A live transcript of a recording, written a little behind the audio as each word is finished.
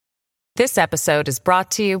This episode is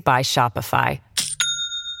brought to you by Shopify.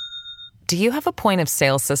 Do you have a point of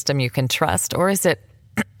sale system you can trust, or is it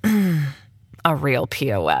a real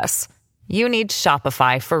POS? You need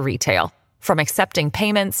Shopify for retail. From accepting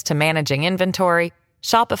payments to managing inventory,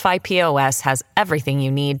 Shopify POS has everything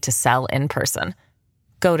you need to sell in person.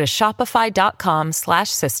 Go to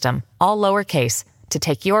shopify.com/system, all lowercase, to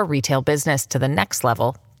take your retail business to the next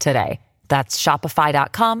level today. That's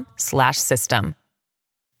shopify.com/system.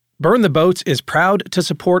 Burn the Boats is proud to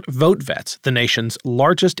support Vote Vets, the nation's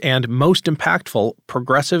largest and most impactful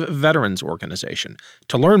progressive veterans organization.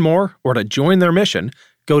 To learn more or to join their mission,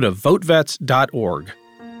 go to votevets.org.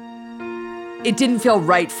 It didn't feel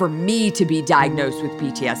right for me to be diagnosed with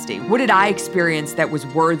PTSD. What did I experience that was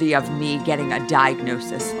worthy of me getting a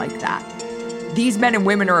diagnosis like that? These men and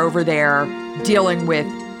women are over there dealing with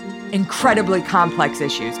incredibly complex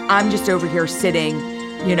issues. I'm just over here sitting,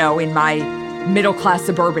 in my middle-class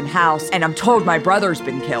suburban house, and I'm told my brother's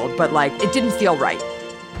been killed, but it didn't feel right.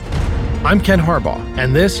 I'm Ken Harbaugh,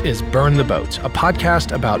 and this is Burn the Boats, a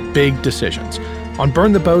podcast about big decisions. On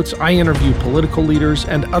Burn the Boats, I interview political leaders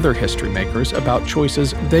and other history makers about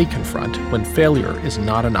choices they confront when failure is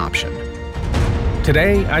not an option.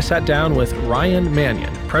 Today, I sat down with Ryan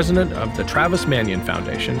Manion, president of the Travis Manion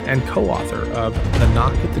Foundation and co-author of The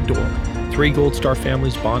Knock at the Door, 3 Gold Star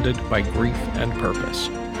Families Bonded by Grief and Purpose.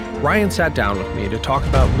 Ryan sat down with me to talk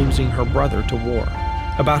about losing her brother to war,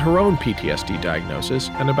 about her own PTSD diagnosis,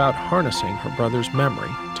 and about harnessing her brother's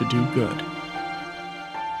memory to do good.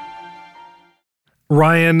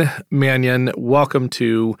 Ryan Manion, welcome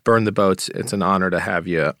to Burn the Boats. It's an honor to have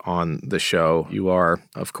you on the show. You are,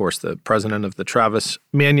 of course, the president of the Travis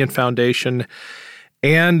Manion Foundation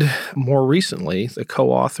and, more recently, the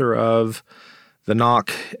co-author of The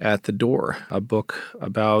Knock at the Door, a book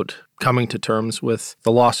about coming to terms with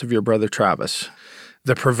the loss of your brother Travis.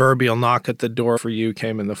 The proverbial knock at the door for you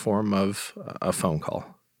came in the form of a phone call.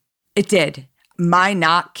 It did. My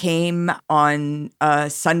knock came on a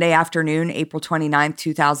Sunday afternoon, April 29th,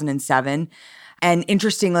 2007. And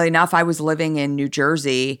interestingly enough, I was living in New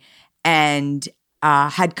Jersey and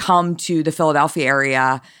had come to the Philadelphia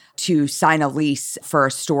area to sign a lease for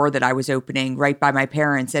a store that I was opening right by my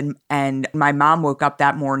parents. And my mom woke up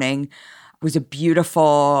that morning. It was a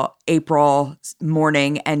beautiful April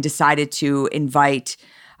morning and decided to invite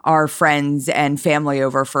our friends and family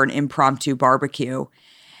over for an impromptu barbecue.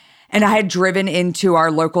 And I had driven into our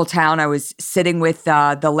local town. I was sitting with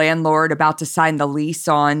the landlord about to sign the lease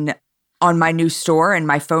on my new store, and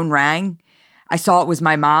my phone rang. I saw it was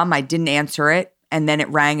my mom. I didn't answer it, and then it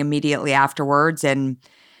rang immediately afterwards, and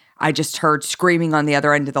I just heard screaming on the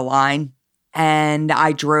other end of the line. And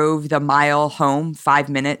I drove the mile home, 5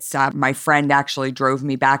 minutes. My friend actually drove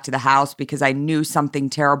me back to the house because I knew something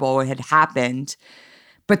terrible had happened.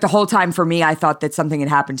 But the whole time for me, I thought that something had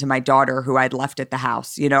happened to my daughter who I'd left at the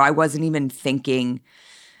house. I wasn't even thinking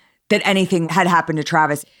that anything had happened to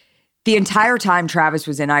Travis. The entire time Travis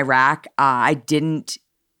was in Iraq, I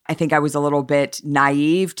think I was a little bit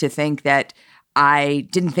naive to think that I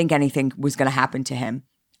didn't think anything was going to happen to him.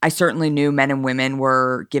 I certainly knew men and women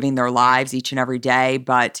were giving their lives each and every day,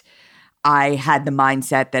 but I had the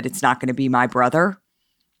mindset that it's not going to be my brother.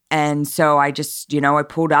 And so I just, I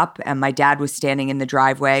pulled up, and my dad was standing in the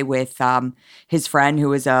driveway with his friend who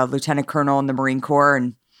was a lieutenant colonel in the Marine Corps.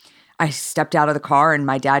 And I stepped out of the car, and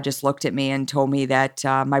my dad just looked at me and told me that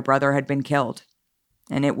my brother had been killed.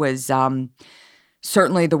 And it was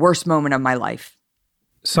certainly the worst moment of my life.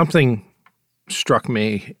 Something Struck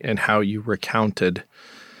me in how you recounted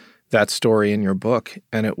that story in your book,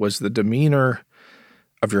 and it was the demeanor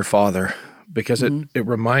of your father, because it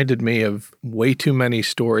reminded me of way too many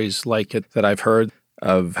stories like it that I've heard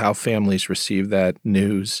of how families receive that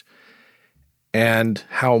news and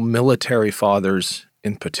how military fathers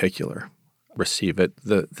in particular receive it,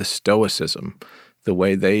 the stoicism, the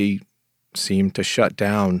way they seem to shut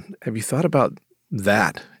down. Have you thought about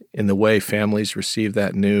that in the way families receive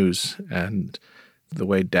that news and the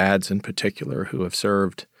way dads in particular who have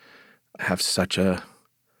served have such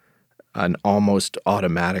an almost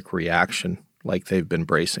automatic reaction, like they've been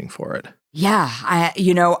bracing for it? Yeah.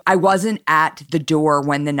 I wasn't at the door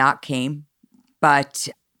when the knock came, but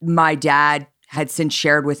my dad had since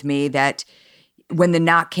shared with me that when the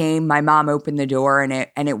knock came, my mom opened the door,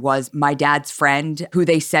 and it was my dad's friend who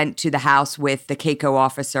they sent to the house with the CACO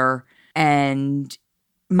officer. And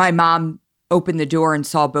my mom opened the door and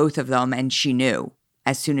saw both of them, and she knew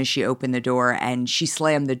as soon as she opened the door, and she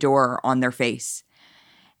slammed the door on their face.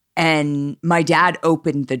 And my dad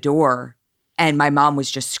opened the door, and my mom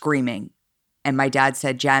was just screaming. And my dad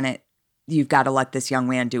said, "Janet, you've got to let this young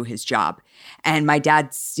man do his job. And my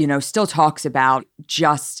dad, still talks about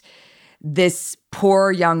just this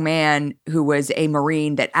poor young man who was a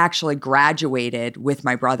Marine that actually graduated with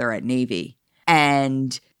my brother at Navy.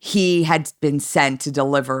 And he had been sent to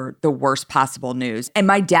deliver the worst possible news. And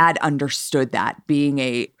my dad understood that, being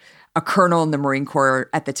a colonel in the Marine Corps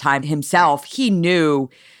at the time himself. He knew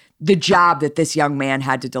the job that this young man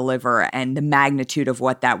had to deliver and the magnitude of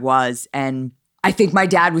what that was. And I think my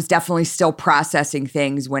dad was definitely still processing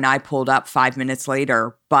things when I pulled up 5 minutes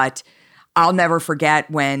later. But I'll never forget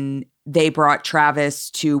when they brought Travis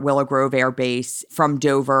to Willow Grove Air Base from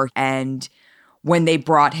Dover. And when they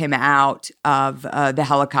brought him out of the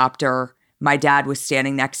helicopter, my dad was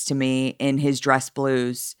standing next to me in his dress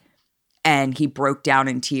blues, and he broke down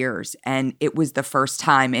in tears. And it was the first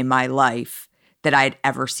time in my life that I had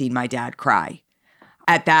ever seen my dad cry.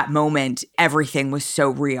 At that moment, everything was so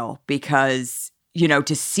real because,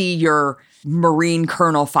 to see your Marine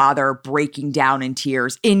colonel father breaking down in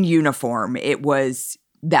tears in uniform,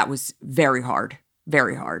 that was very hard,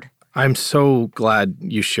 very hard. I'm so glad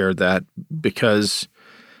you shared that, because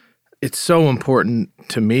it's so important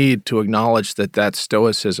to me to acknowledge that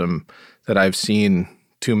stoicism that I've seen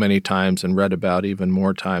too many times and read about even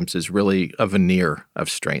more times is really a veneer of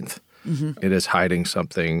strength. Mm-hmm. It is hiding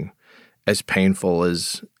something as painful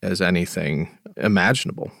as anything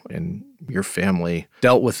imaginable. And your family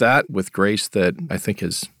dealt with that with grace that I think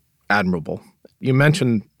is admirable. You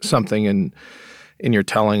mentioned something in your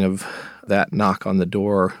telling of that knock on the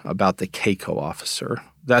door about the CACO officer.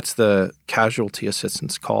 That's the Casualty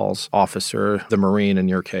Assistance Calls officer, the Marine in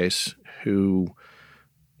your case, who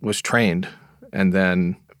was trained and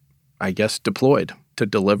then, I guess, deployed to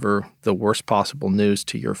deliver the worst possible news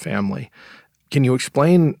to your family. Can you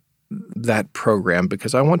explain that program?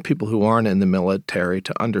 Because I want people who aren't in the military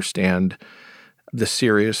to understand the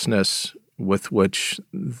seriousness with which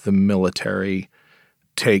the military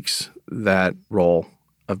takes that role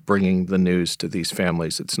of bringing the news to these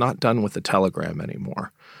families. It's not done with a telegram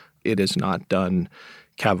anymore. It is not done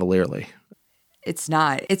cavalierly. It's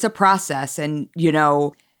not. It's a process. And,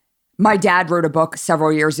 my dad wrote a book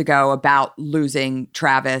several years ago about losing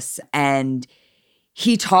Travis, and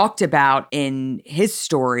he talked about in his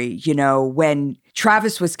story, when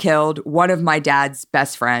Travis was killed, one of my dad's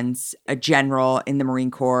best friends, a general in the Marine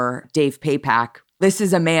Corps, Dave Papak, this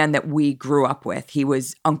is a man that we grew up with. He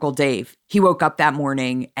was Uncle Dave. He woke up that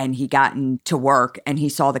morning and he got into work and he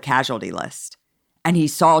saw the casualty list and he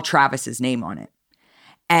saw Travis's name on it.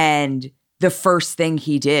 And the first thing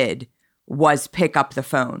he did was pick up the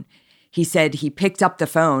phone. He said he picked up the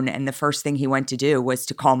phone and the first thing he went to do was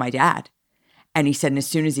to call my dad. And he said, and as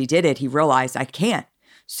soon as he did it, he realized I can't.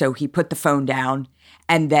 So he put the phone down,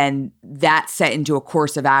 and then that set into a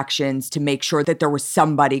course of actions to make sure that there was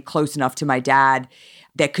somebody close enough to my dad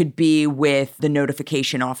that could be with the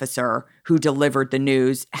notification officer who delivered the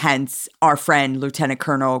news, hence our friend, Lieutenant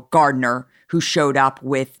Colonel Gardner, who showed up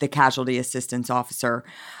with the casualty assistance officer.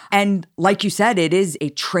 And like you said, it is a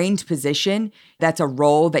trained position. That's a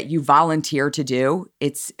role that you volunteer to do.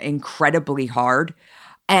 It's incredibly hard.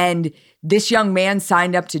 And this young man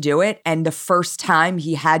signed up to do it. And the first time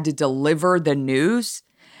he had to deliver the news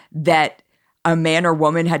that a man or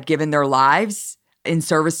woman had given their lives in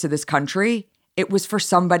service to this country, it was for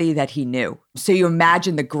somebody that he knew. So you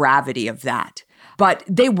imagine the gravity of that. But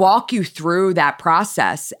they walk you through that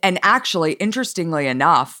process. And actually, interestingly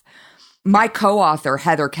enough, my co-author,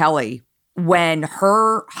 Heather Kelly, when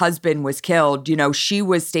her husband was killed, she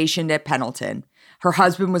was stationed at Pendleton. Her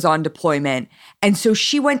husband was on deployment. And so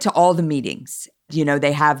she went to all the meetings.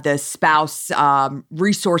 They have the spouse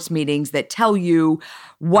resource meetings that tell you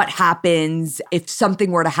what happens. If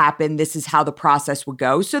something were to happen, this is how the process would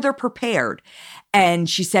go. So they're prepared. And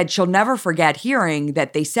she said she'll never forget hearing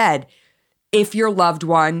that they said, if your loved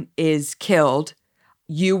one is killed,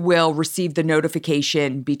 you will receive the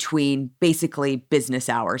notification between basically business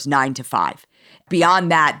hours, 9 to 5.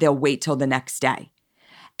 Beyond that, they'll wait till the next day.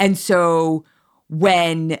 And so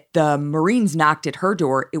when the Marines knocked at her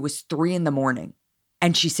door, it was 3 a.m.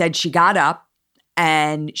 And she said she got up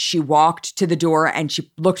and she walked to the door and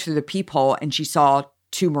she looked through the peephole and she saw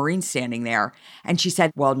 2 Marines standing there. And she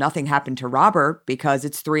said, well, nothing happened to Robert because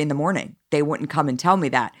it's 3 a.m. They wouldn't come and tell me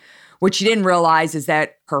that. What she didn't realize is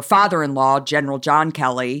that her father-in-law, General John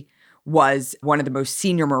Kelly, was one of the most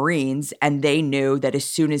senior Marines, and they knew that as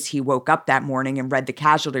soon as he woke up that morning and read the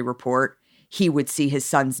casualty report, he would see his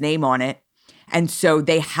son's name on it. And so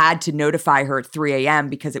they had to notify her at 3 a.m.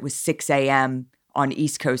 because it was 6 a.m. on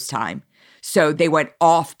East Coast time. So they went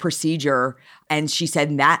off procedure, and she said,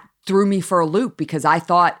 and that threw me for a loop because I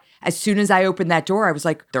thought as soon as I opened that door, I was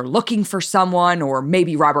like, they're looking for someone, or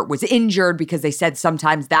maybe Robert was injured, because they said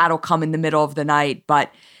sometimes that'll come in the middle of the night,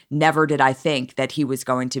 but never did I think that he was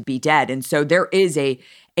going to be dead. And so there is a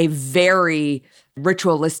very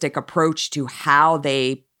ritualistic approach to how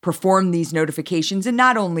they perform these notifications. And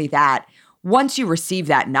not only that, once you receive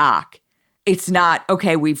that knock, it's not,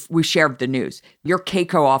 okay, we shared the news. Your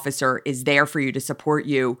KCO officer is there for you to support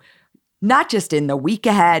you, not just in the week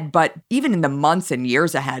ahead, but even in the months and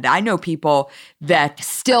years ahead. I know people that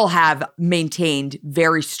still have maintained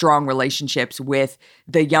very strong relationships with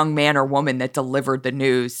the young man or woman that delivered the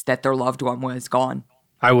news that their loved one was gone.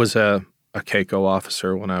 I was a KCO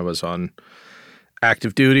officer when I was on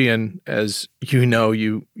active duty. And as you know,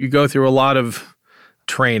 you go through a lot of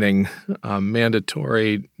training,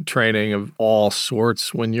 mandatory training of all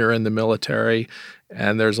sorts when you're in the military.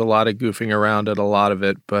 And there's a lot of goofing around at a lot of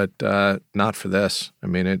it, but not for this. I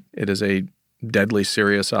mean, it is a deadly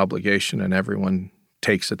serious obligation, and everyone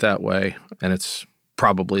takes it that way. And it's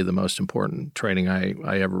probably the most important training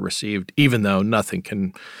I ever received, even though nothing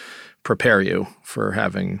can prepare you for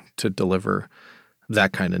having to deliver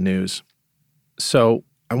that kind of news. So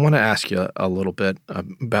I want to ask you a little bit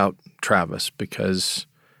about Travis, because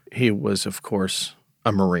he was, of course,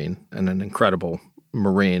 a Marine, and an incredible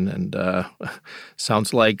Marine, and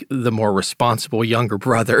sounds like the more responsible younger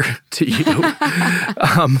brother to you.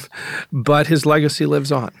 But his legacy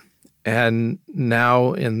lives on. And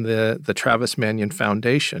now in the Travis Manion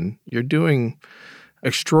Foundation, you're doing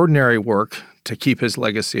extraordinary work to keep his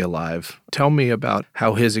legacy alive. Tell me about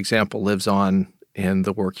how his example lives on in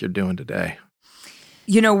the work you're doing today.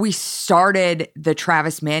 You know, we started the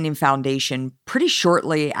Travis Manion Foundation pretty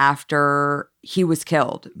shortly after he was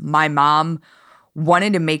killed. My mom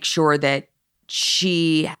wanted to make sure that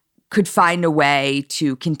she could find a way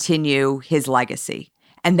to continue his legacy.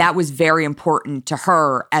 And that was very important to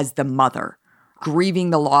her as the mother. Grieving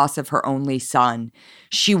the loss of her only son,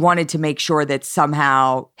 she wanted to make sure that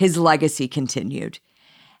somehow his legacy continued.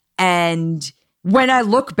 And when I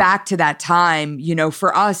look back to that time, you know,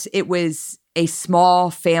 for us, it was a small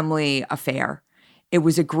family affair. It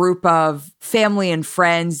was a group of family and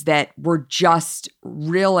friends that were just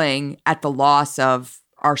reeling at the loss of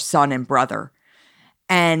our son and brother.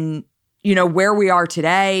 And, you know, where we are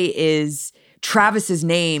today is Travis's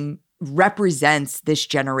name represents this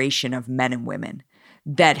generation of men and women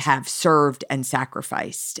that have served and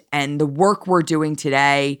sacrificed. And the work we're doing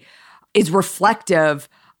today is reflective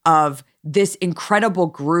of this incredible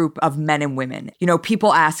group of men and women. You know,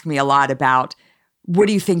 people ask me a lot about, what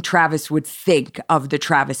do you think Travis would think of the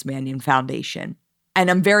Travis Manion Foundation?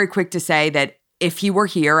 And I'm very quick to say that if he were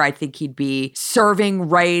here, I think he'd be serving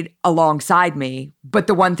right alongside me. But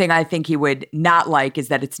the one thing I think he would not like is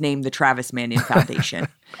that it's named the Travis Manion Foundation.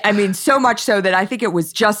 I mean, so much so that I think it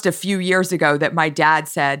was just a few years ago that my dad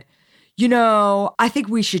said, you know, I think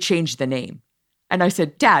we should change the name. And I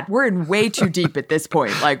said, Dad, we're in way too deep at this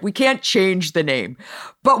point. Like, we can't change the name.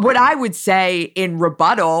 But what I would say in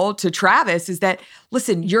rebuttal to Travis is that,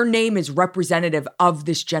 listen, your name is representative of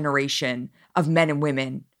this generation of men and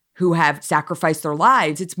women who have sacrificed their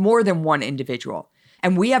lives. It's more than one individual.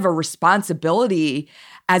 And we have a responsibility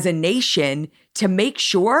as a nation to make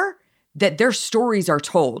sure that their stories are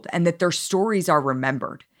told and that their stories are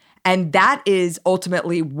remembered. And that is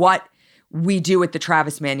ultimately what we do at the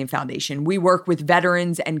Travis Manion Foundation. We work with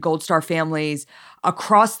veterans and Gold Star families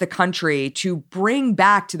across the country to bring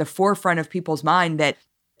back to the forefront of people's mind that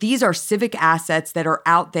these are civic assets that are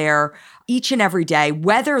out there each and every day,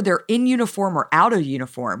 whether they're in uniform or out of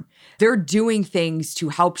uniform. They're doing things to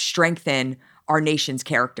help strengthen our nation's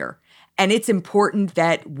character. And it's important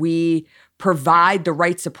that we provide the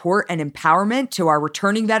right support and empowerment to our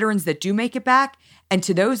returning veterans that do make it back. And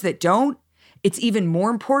to those that don't, it's even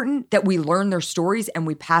more important that we learn their stories and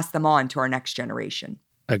we pass them on to our next generation.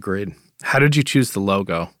 Agreed. How did you choose the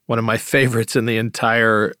logo? One of my favorites in the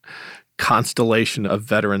entire constellation of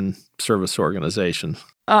veteran service organizations.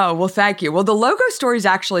 Oh, well, thank you. Well, the logo story is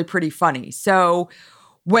actually pretty funny. So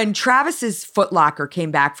when Travis's Foot Locker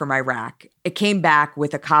came back from Iraq, it came back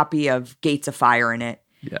with a copy of Gates of Fire in it.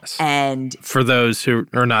 Yes. And for those who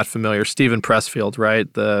are not familiar, Stephen Pressfield, right?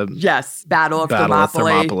 Yes, Battle of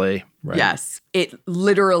Thermopylae. Right. Yes. It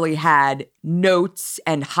literally had notes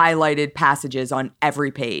and highlighted passages on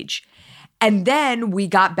every page. And then we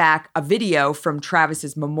got back a video from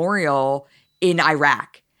Travis's memorial in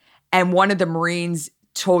Iraq. And one of the Marines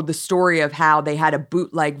told the story of how they had a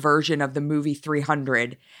bootleg version of the movie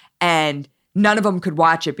 300, and none of them could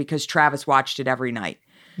watch it because Travis watched it every night.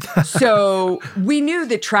 So we knew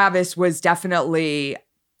that Travis was definitely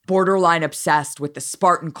borderline obsessed with the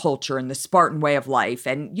Spartan culture and the Spartan way of life.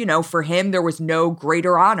 And, for him, there was no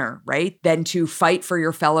greater honor, right, than to fight for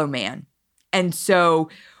your fellow man. And so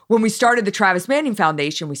when we started the Travis Manion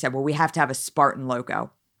Foundation, we said, well, we have to have a Spartan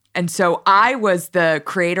logo. And so I was the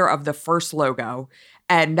creator of the first logo.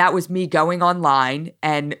 And that was me going online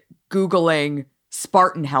and Googling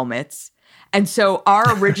Spartan helmets. And so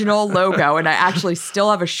our original logo, and I actually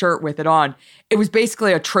still have a shirt with it on, it was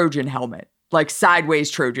basically a Trojan helmet, like sideways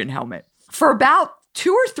Trojan helmet. For about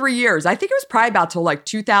 2 or 3 years, I think it was probably about till like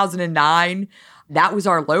 2009, that was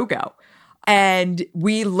our logo. And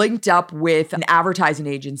we linked up with an advertising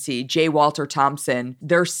agency, J. Walter Thompson.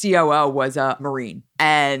 Their COO was a Marine.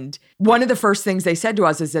 And one of the first things they said to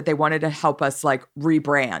us is that they wanted to help us like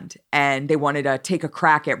rebrand. And they wanted to take a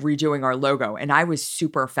crack at redoing our logo. And I was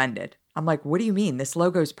super offended. I'm like, what do you mean? This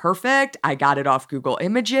logo's perfect. I got it off Google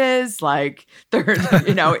Images. Like,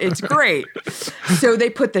 it's great. So they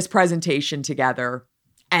put this presentation together.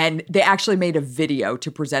 And they actually made a video to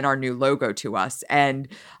present our new logo to us. And,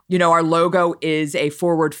 our logo is a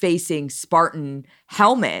forward-facing Spartan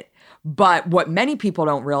helmet. But what many people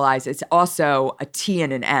don't realize, it's also a T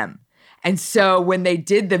and an M. And so when they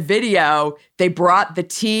did the video, they brought the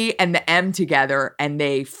T and the M together and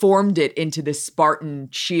they formed it into this Spartan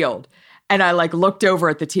shield. And I looked over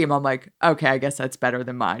at the team. I'm like, okay, I guess that's better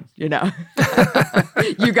than mine. You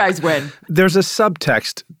guys win. There's a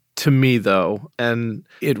subtext to me, though, and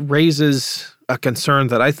it raises a concern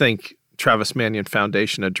that I think Travis Manion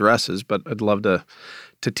Foundation addresses, but I'd love to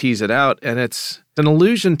tease it out. And it's an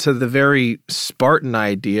allusion to the very Spartan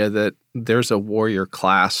idea that there's a warrior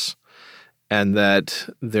class and that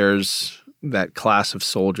there's that class of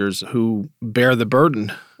soldiers who bear the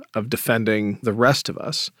burden of defending the rest of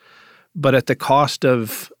us, but at the cost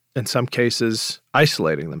of, in some cases,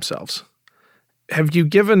 isolating themselves. Have you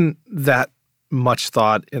given that much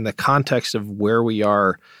thought in the context of where we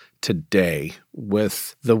are today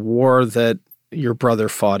with the war that your brother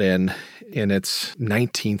fought in its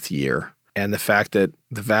 19th year, and the fact that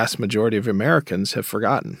the vast majority of Americans have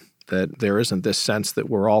forgotten that there isn't this sense that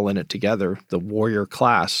we're all in it together? The warrior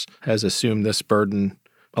class has assumed this burden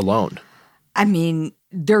alone. I mean,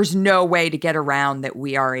 there's no way to get around that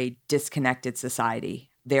we are a disconnected society.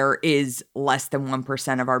 There is less than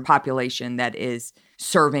 1% of our population that is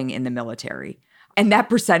serving in the military. And that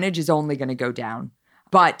percentage is only going to go down.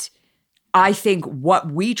 But I think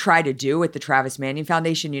what we try to do at the Travis Manion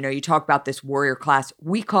Foundation, you talk about this warrior class,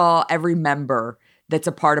 we call every member that's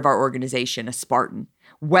a part of our organization a Spartan.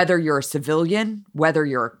 Whether you're a civilian, whether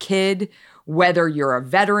you're a kid, whether you're a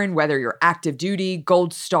veteran, whether you're active duty,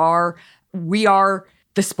 Gold Star, we are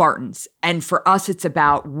the Spartans. And for us, it's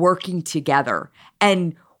about working together.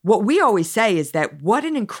 And what we always say is that what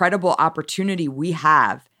an incredible opportunity we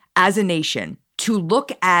have as a nation to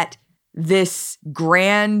look at this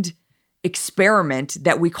grand experiment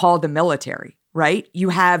that we call the military, right? You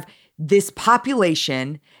have this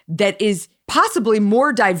population that is possibly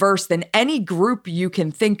more diverse than any group you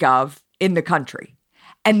can think of in the country.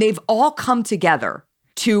 And they've all come together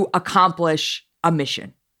to accomplish a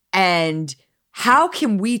mission. And how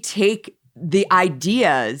can we take the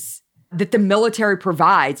ideas that the military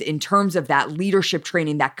provides in terms of that leadership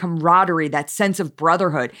training, that camaraderie, that sense of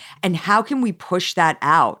brotherhood, and how can we push that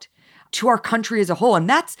out to our country as a whole? And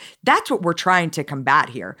that's what we're trying to combat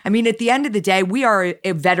here. I mean, at the end of the day, we are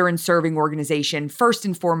a veteran serving organization. First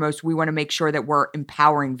and foremost, we want to make sure that we're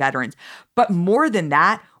empowering veterans. But more than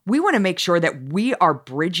that, we want to make sure that we are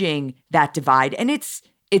bridging that divide. And it's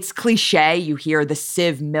cliche, you hear the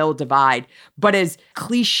civ-mil divide, but as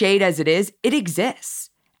cliched as it is, it exists.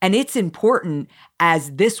 And it's important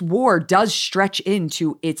as this war does stretch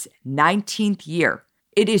into its 19th year.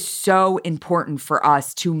 It is so important for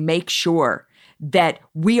us to make sure that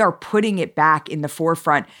we are putting it back in the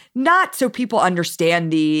forefront, not so people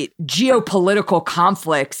understand the geopolitical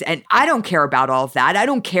conflicts. And I don't care about all of that. I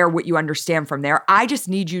don't care what you understand from there. I just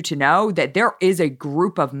need you to know that there is a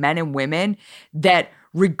group of men and women that,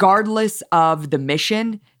 regardless of the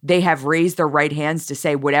mission, they have raised their right hands to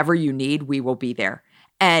say, whatever you need, we will be there.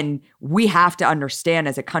 And we have to understand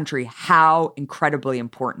as a country how incredibly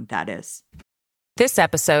important that is. This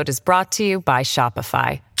episode is brought to you by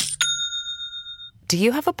Shopify. Do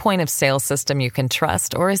you have a point of sale system you can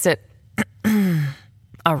trust, or is it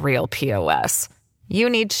a real POS? You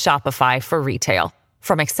need Shopify for retail.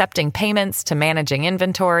 From accepting payments to managing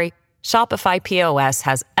inventory, Shopify POS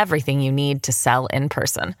has everything you need to sell in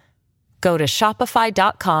person. Go to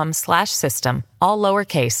shopify.com/system, all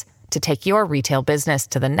lowercase, to take your retail business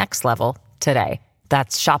to the next level today.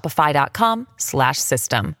 That's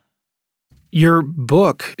shopify.com/system. Your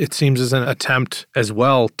book, it seems, is an attempt as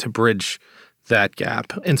well to bridge that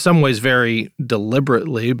gap, in some ways very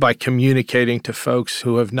deliberately, by communicating to folks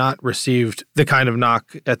who have not received the kind of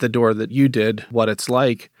knock at the door that you did, what it's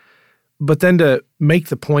like. But then to make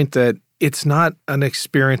the point that it's not an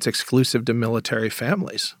experience exclusive to military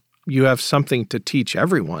families. You have something to teach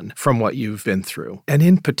everyone from what you've been through, and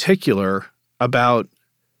in particular about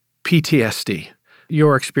PTSD.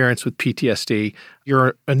 Your experience with PTSD,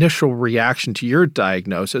 your initial reaction to your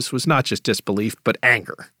diagnosis was not just disbelief, but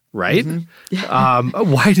anger, right?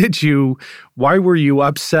 Mm-hmm. Why were you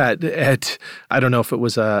upset at, I don't know if it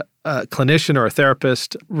was a clinician or a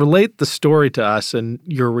therapist? Relate the story to us and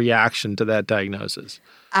your reaction to that diagnosis.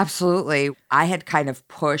 Absolutely. I had kind of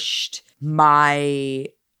pushed my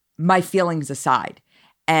feelings aside.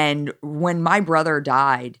 And when my brother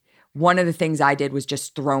died, one of the things I did was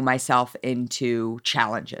just throw myself into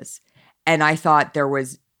challenges. And I thought there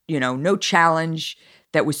was, no challenge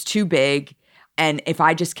that was too big. And if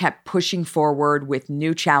I just kept pushing forward with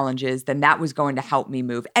new challenges, then that was going to help me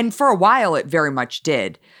move. And for a while, it very much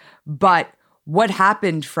did. But what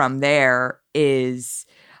happened from there is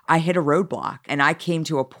I hit a roadblock, and I came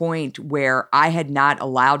to a point where I had not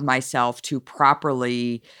allowed myself to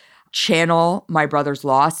properly channel my brother's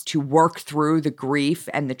loss, to work through the grief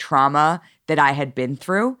and the trauma that I had been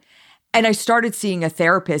through. And I started seeing a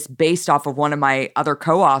therapist based off of one of my other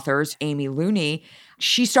co-authors, Amy Looney.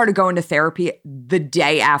 She started going to therapy the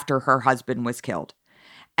day after her husband was killed.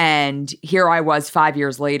 And here I was 5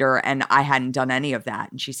 years later, and I hadn't done any of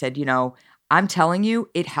that. And she said, I'm telling you,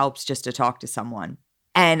 it helps just to talk to someone.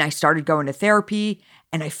 And I started going to therapy,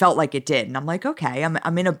 and I felt like it did. And I'm like, okay,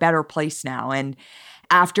 I'm in a better place now. And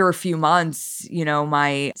after a few months,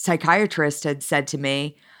 my psychiatrist had said to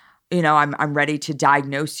me, I'm ready to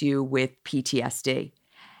diagnose you with PTSD.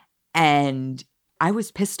 And I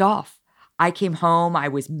was pissed off. I came home, I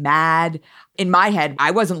was mad. In my head,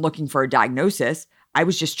 I wasn't looking for a diagnosis. I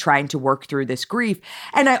was just trying to work through this grief.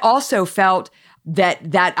 And I also felt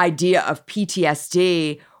that idea of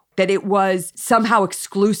PTSD, that it was somehow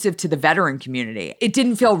exclusive to the veteran community. It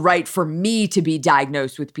didn't feel right for me to be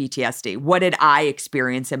diagnosed with PTSD. What did I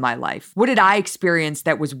experience in my life? What did I experience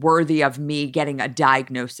that was worthy of me getting a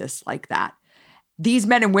diagnosis like that? These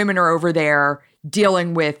men and women are over there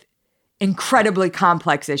dealing with incredibly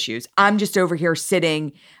complex issues. I'm just over here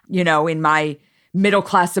sitting, in my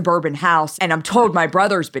middle-class suburban house, and I'm told my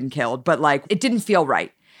brother's been killed, but it didn't feel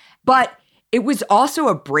right. But it was also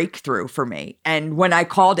a breakthrough for me. And when I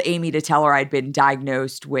called Amy to tell her I'd been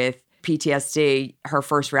diagnosed with PTSD, her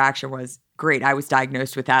first reaction was, great, I was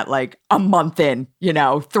diagnosed with that a month in,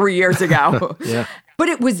 3 years ago. Yeah. But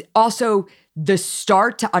it was also the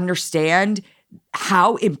start to understand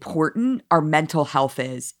how important our mental health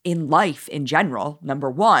is in life in general, number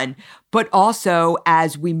one, but also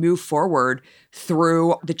as we move forward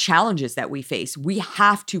through the challenges that we face, we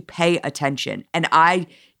have to pay attention. And I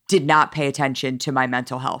did not pay attention to my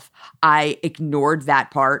mental health. I ignored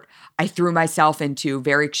that part. I threw myself into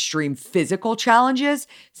very extreme physical challenges,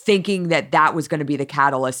 thinking that was going to be the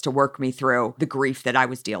catalyst to work me through the grief that I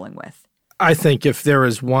was dealing with. I think if there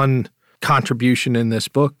is one contribution in this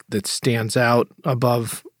book that stands out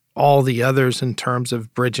above all the others in terms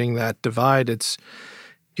of bridging that divide, it's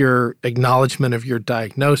your acknowledgement of your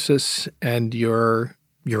diagnosis and your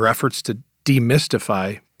efforts to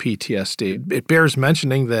demystify PTSD. It bears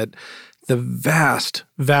mentioning that the vast,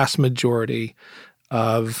 vast majority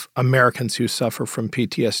of Americans who suffer from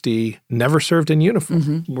PTSD never served in uniform.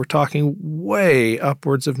 Mm-hmm. We're talking way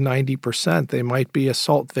upwards of 90%. They might be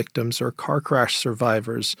assault victims or car crash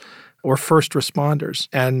survivors or first responders.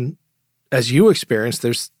 And as you experienced,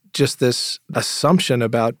 there's just this assumption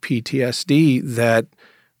about PTSD that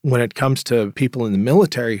when it comes to people in the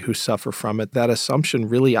military who suffer from it, that assumption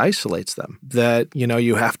really isolates them. That,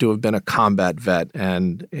 you have to have been a combat vet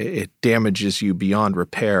and it damages you beyond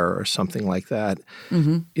repair or something like that.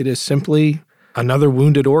 Mm-hmm. It is simply another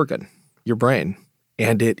wounded organ, your brain,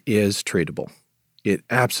 and it is treatable. It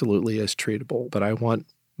absolutely is treatable. But I want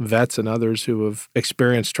vets and others who have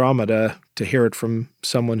experienced trauma to hear it from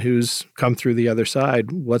someone who's come through the other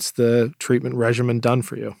side. What's the treatment regimen done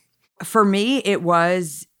for you? For me, it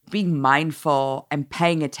was being mindful and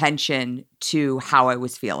paying attention to how I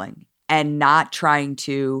was feeling and not trying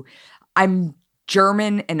to. I'm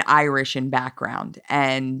German and Irish in background,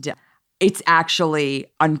 and it's actually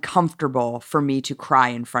uncomfortable for me to cry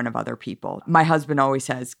in front of other people. My husband always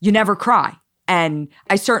says, "You never cry." And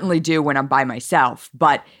I certainly do when I'm by myself,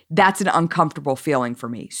 but that's an uncomfortable feeling for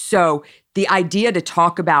me. So the idea to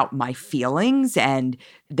talk about my feelings and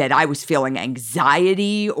that I was feeling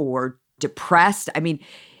anxiety or depressed,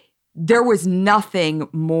 there was nothing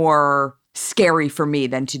more scary for me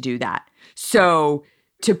than to do that. So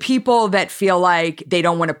to people that feel like they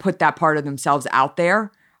don't want to put that part of themselves out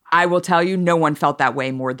there, I will tell you, no one felt that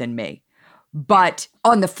way more than me. But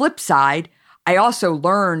on the flip side, I also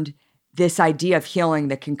learned this idea of healing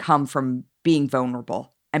that can come from being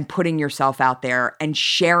vulnerable and putting yourself out there and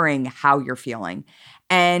sharing how you're feeling.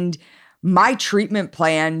 And my treatment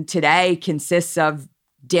plan today consists of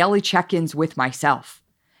daily check-ins with myself.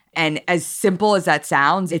 And as simple as that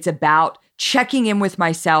sounds, it's about checking in with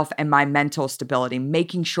myself and my mental stability,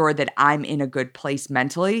 making sure that I'm in a good place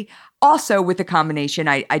mentally. Also with the combination,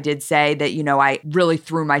 I did say that, I really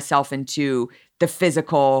threw myself into the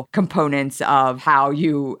physical components of how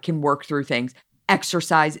you can work through things.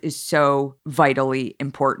 Exercise is so vitally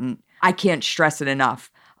important. I can't stress it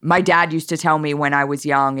enough. My dad used to tell me when I was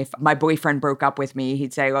young, if my boyfriend broke up with me,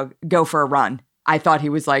 he'd say, well, go for a run. I thought he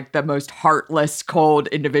was like the most heartless, cold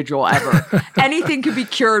individual ever. Anything could be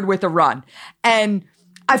cured with a run. And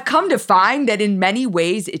I've come to find that in many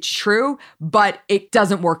ways it's true, but it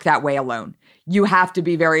doesn't work that way alone. You have to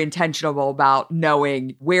be very intentional about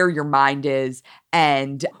knowing where your mind is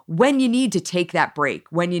and when you need to take that break,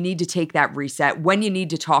 when you need to take that reset, when you need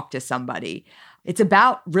to talk to somebody. It's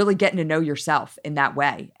about really getting to know yourself in that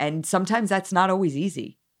way. And sometimes that's not always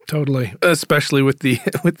easy. Totally, especially with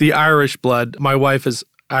the Irish blood. My wife is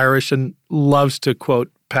Irish and loves to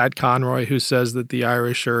quote Pat Conroy, who says that the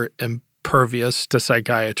Irish are impervious to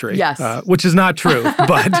psychiatry. Yes. Which is not true,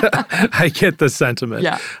 but I get the sentiment.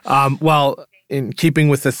 Yeah. Well, in keeping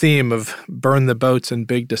with the theme of burn the boats and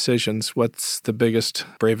big decisions, what's the biggest,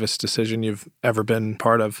 bravest decision you've ever been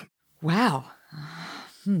part of? Wow.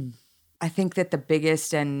 I think that the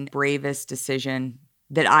biggest and bravest decision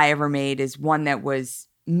that I ever made is one that was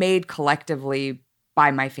made collectively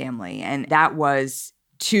by my family. And that was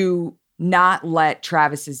to not let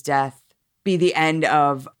Travis's death be the end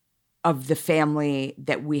of the family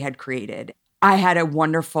that we had created. I had a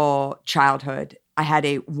wonderful childhood. I had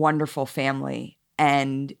a wonderful family.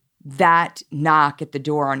 And that knock at the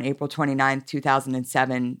door on April 29th,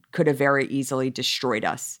 2007 could have very easily destroyed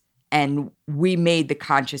us. And we made the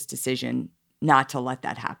conscious decision not to let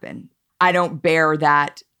that happen. I don't bear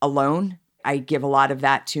that alone. I give a lot of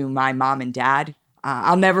that to my mom and dad.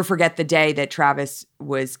 I'll never forget the day that Travis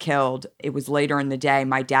was killed. It was later in the day.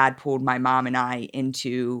 My dad pulled my mom and I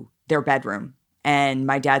into their bedroom. And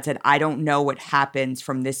my dad said, I don't know what happens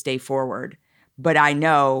from this day forward, but I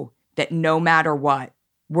know that no matter what,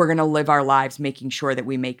 we're going to live our lives making sure that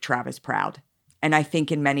we make Travis proud. And I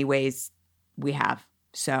think in many ways we have.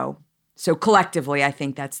 So collectively, I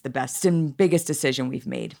think that's the best and biggest decision we've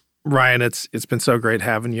made. Ryan, it's been so great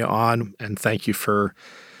having you on, and thank you for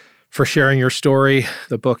sharing your story.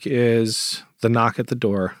 The book is The Knock at the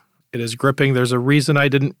Door. It is gripping. There's a reason I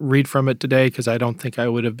didn't read from it today because I don't think I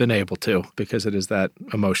would have been able to because it is that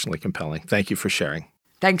emotionally compelling. Thank you for sharing.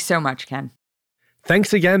 Thanks so much, Ken.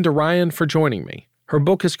 Thanks again to Ryan for joining me. Her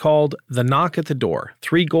book is called The Knock at the Door,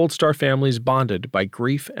 3 Gold Star Families Bonded by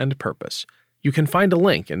Grief and Purpose. You can find a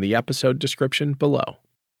link in the episode description below.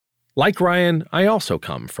 Like Ryan, I also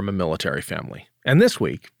come from a military family. And this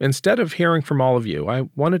week, instead of hearing from all of you, I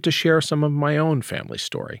wanted to share some of my own family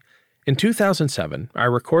story. In 2007, I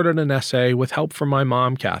recorded an essay with help from my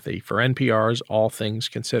mom, Kathy, for NPR's All Things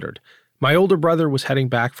Considered. My older brother was heading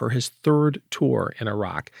back for his 3rd tour in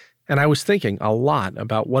Iraq, and I was thinking a lot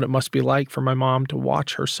about what it must be like for my mom to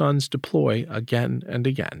watch her sons deploy again and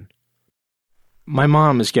again. My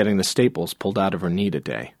mom is getting the staples pulled out of her knee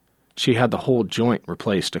today. She had the whole joint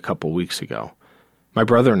replaced a couple weeks ago. My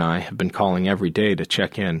brother and I have been calling every day to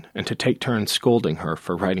check in and to take turns scolding her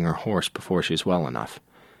for riding her horse before she's well enough.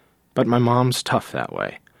 But my mom's tough that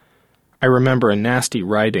way. I remember a nasty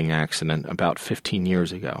riding accident about 15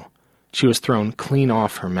 years ago. She was thrown clean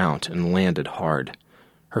off her mount and landed hard.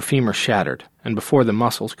 Her femur shattered, and before the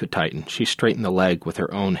muscles could tighten, she straightened the leg with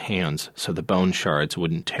her own hands so the bone shards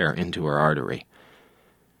wouldn't tear into her artery.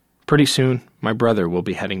 Pretty soon, my brother will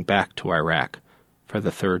be heading back to Iraq for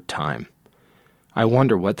the 3rd time. I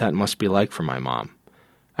wonder what that must be like for my mom.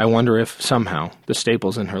 I wonder if, somehow, the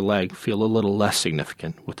staples in her leg feel a little less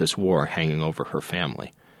significant with this war hanging over her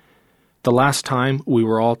family. The last time we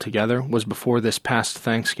were all together was before this past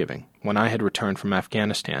Thanksgiving, when I had returned from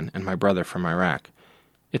Afghanistan and my brother from Iraq.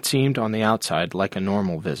 It seemed on the outside like a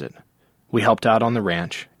normal visit. We helped out on the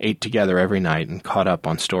ranch, ate together every night, and caught up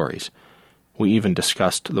on stories. We even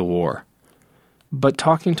discussed the war. But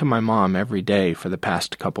talking to my mom every day for the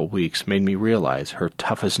past couple weeks made me realize her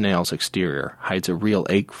tough-as-nails exterior hides a real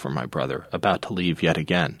ache for my brother about to leave yet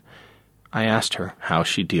again. I asked her how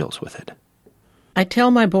she deals with it. I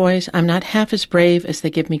tell my boys I'm not half as brave as they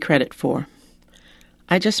give me credit for.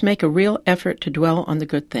 I just make a real effort to dwell on the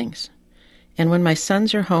good things. And when my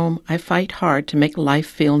sons are home, I fight hard to make life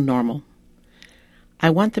feel normal. I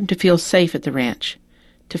want them to feel safe at the ranch,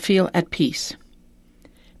 to feel at peace.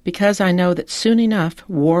 Because I know that soon enough,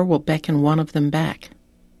 war will beckon one of them back.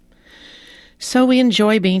 So we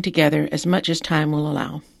enjoy being together as much as time will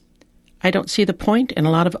allow. I don't see the point in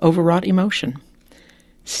a lot of overwrought emotion.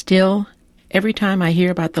 Still, every time I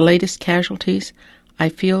hear about the latest casualties, I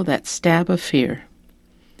feel that stab of fear.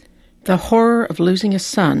 The horror of losing a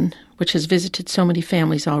son, which has visited so many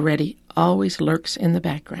families already, always lurks in the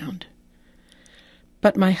background.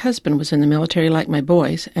 But my husband was in the military like my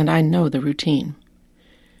boys, and I know the routine.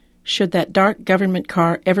 Should that dark government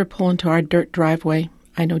car ever pull into our dirt driveway,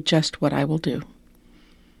 I know just what I will do.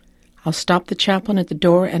 I'll stop the chaplain at the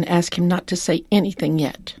door and ask him not to say anything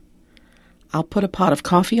yet. I'll put a pot of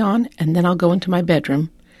coffee on, and then I'll go into my bedroom,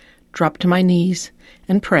 drop to my knees,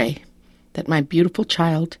 and pray that my beautiful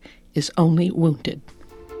child is only wounded.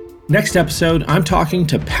 Next episode, I'm talking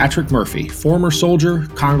to Patrick Murphy, former soldier,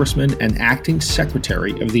 congressman, and acting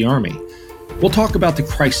secretary of the Army. We'll talk about the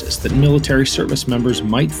crisis that military service members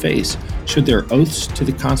might face should their oaths to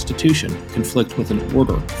the Constitution conflict with an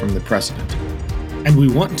order from the president. And we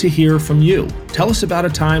want to hear from you. Tell us about a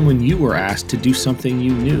time when you were asked to do something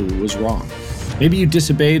you knew was wrong. Maybe you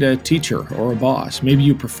disobeyed a teacher or a boss. Maybe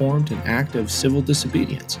you performed an act of civil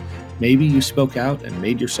disobedience. Maybe you spoke out and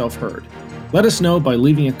made yourself heard. Let us know by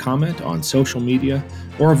leaving a comment on social media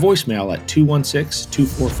or a voicemail at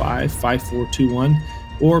 216-245-5421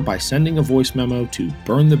 or by sending a voice memo to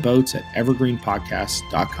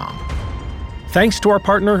burntheboats@evergreenpodcasts.com. Thanks to our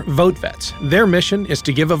partner, VoteVets. Their mission is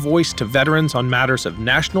to give a voice to veterans on matters of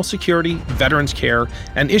national security, veterans care,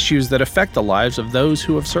 and issues that affect the lives of those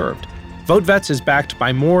who have served. VoteVets is backed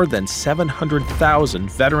by more than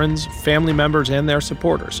 700,000 veterans, family members, and their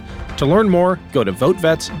supporters. To learn more, go to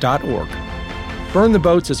votevets.org. Burn the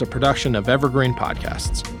Boats is a production of Evergreen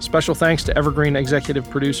Podcasts. Special thanks to Evergreen executive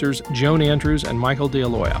producers Joan Andrews and Michael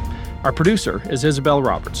D'Aloia. Our producer is Isabel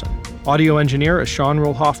Robertson. Audio engineer is Sean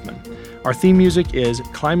Rule Hoffman. Our theme music is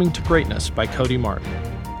Climbing to Greatness by Cody Martin.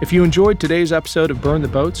 If you enjoyed today's episode of Burn the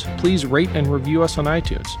Boats, please rate and review us on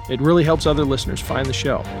iTunes. It really helps other listeners find the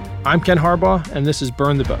show. I'm Ken Harbaugh, and this is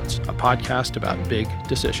Burn the Boats, a podcast about big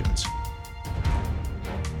decisions.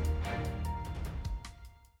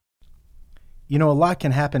 You know, a lot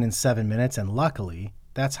can happen in 7 minutes, and luckily,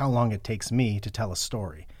 that's how long it takes me to tell a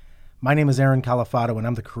story. My name is Aaron Califato, and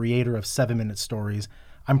I'm the creator of 7-Minute Stories.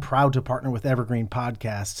 I'm proud to partner with Evergreen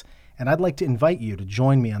Podcasts, and I'd like to invite you to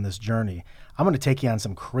join me on this journey. I'm going to take you on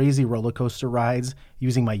some crazy roller coaster rides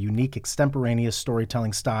using my unique extemporaneous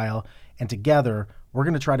storytelling style, and together, we're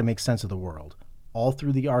going to try to make sense of the world, all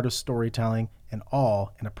through the art of storytelling, and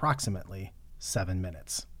all in approximately 7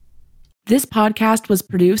 minutes. This podcast was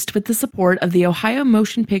produced with the support of the Ohio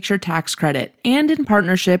Motion Picture Tax Credit and in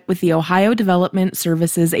partnership with the Ohio Development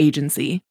Services Agency.